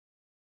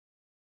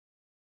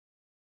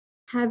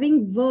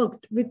Having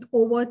worked with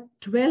over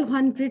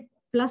 1,200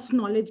 plus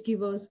knowledge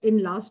givers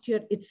in last year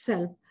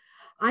itself,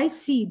 I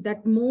see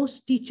that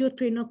most teacher,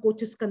 trainer,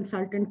 coaches,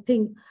 consultant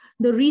think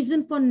the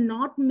reason for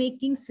not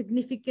making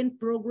significant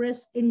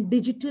progress in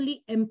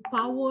digitally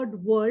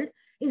empowered world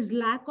is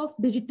lack of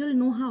digital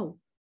know-how.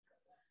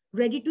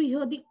 Ready to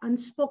hear the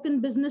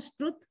unspoken business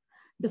truth?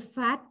 The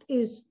fact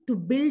is, to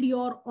build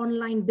your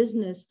online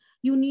business,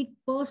 you need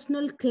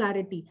personal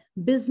clarity,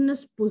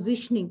 business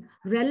positioning,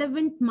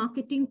 relevant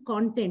marketing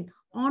content,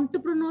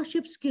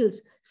 entrepreneurship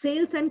skills,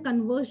 sales and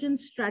conversion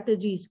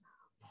strategies,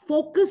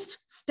 focused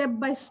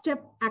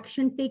step-by-step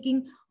action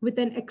taking with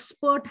an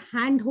expert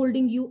hand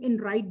holding you in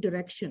right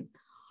direction.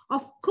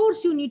 Of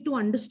course, you need to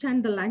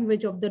understand the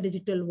language of the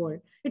digital world.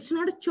 It's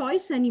not a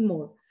choice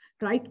anymore.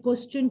 Right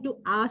question to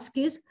ask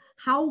is,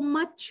 how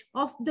much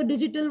of the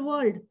digital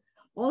world?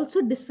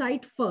 Also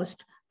decide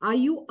first, are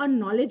you a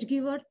knowledge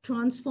giver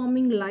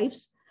transforming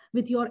lives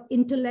with your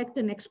intellect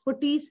and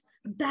expertise,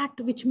 that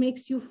which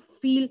makes you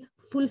feel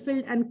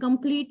fulfilled and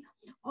complete?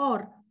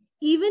 Or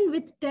even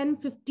with 10,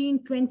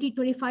 15, 20,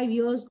 25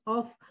 years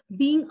of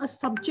being a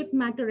subject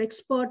matter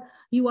expert,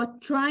 you are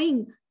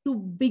trying to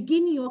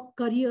begin your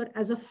career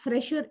as a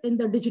fresher in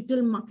the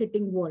digital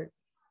marketing world?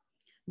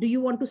 Do you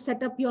want to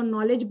set up your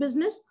knowledge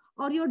business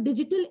or your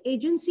digital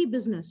agency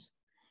business?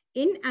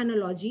 In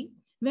analogy,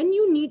 when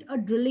you need a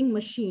drilling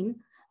machine,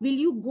 will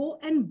you go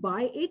and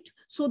buy it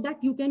so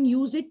that you can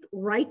use it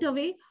right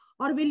away?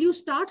 Or will you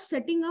start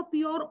setting up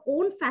your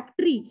own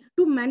factory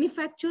to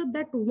manufacture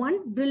that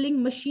one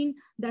drilling machine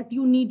that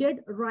you needed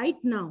right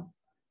now?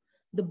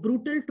 The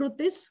brutal truth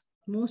is,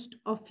 most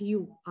of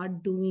you are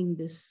doing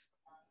this,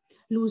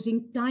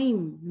 losing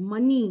time,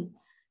 money,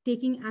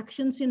 taking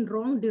actions in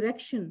wrong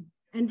direction,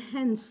 and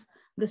hence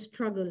the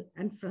struggle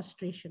and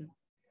frustration.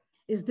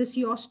 Is this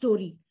your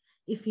story?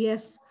 If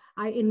yes,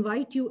 I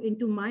invite you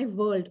into my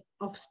world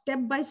of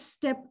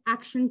step-by-step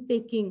action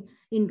taking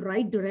in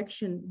right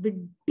direction with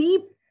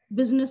deep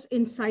business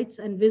insights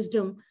and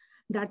wisdom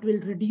that will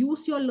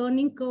reduce your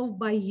learning curve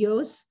by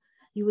years.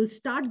 You will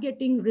start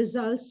getting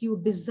results you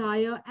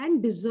desire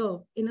and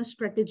deserve in a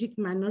strategic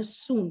manner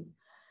soon.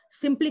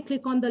 Simply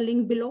click on the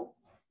link below.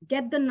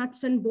 Get the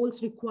nuts and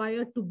bolts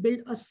required to build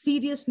a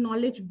serious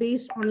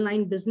knowledge-based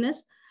online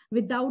business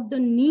without the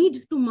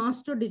need to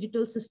master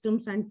digital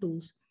systems and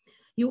tools.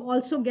 You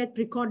also get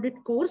recorded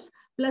course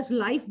plus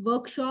live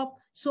workshop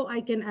so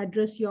I can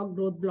address your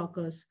growth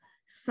blockers.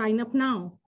 Sign up now.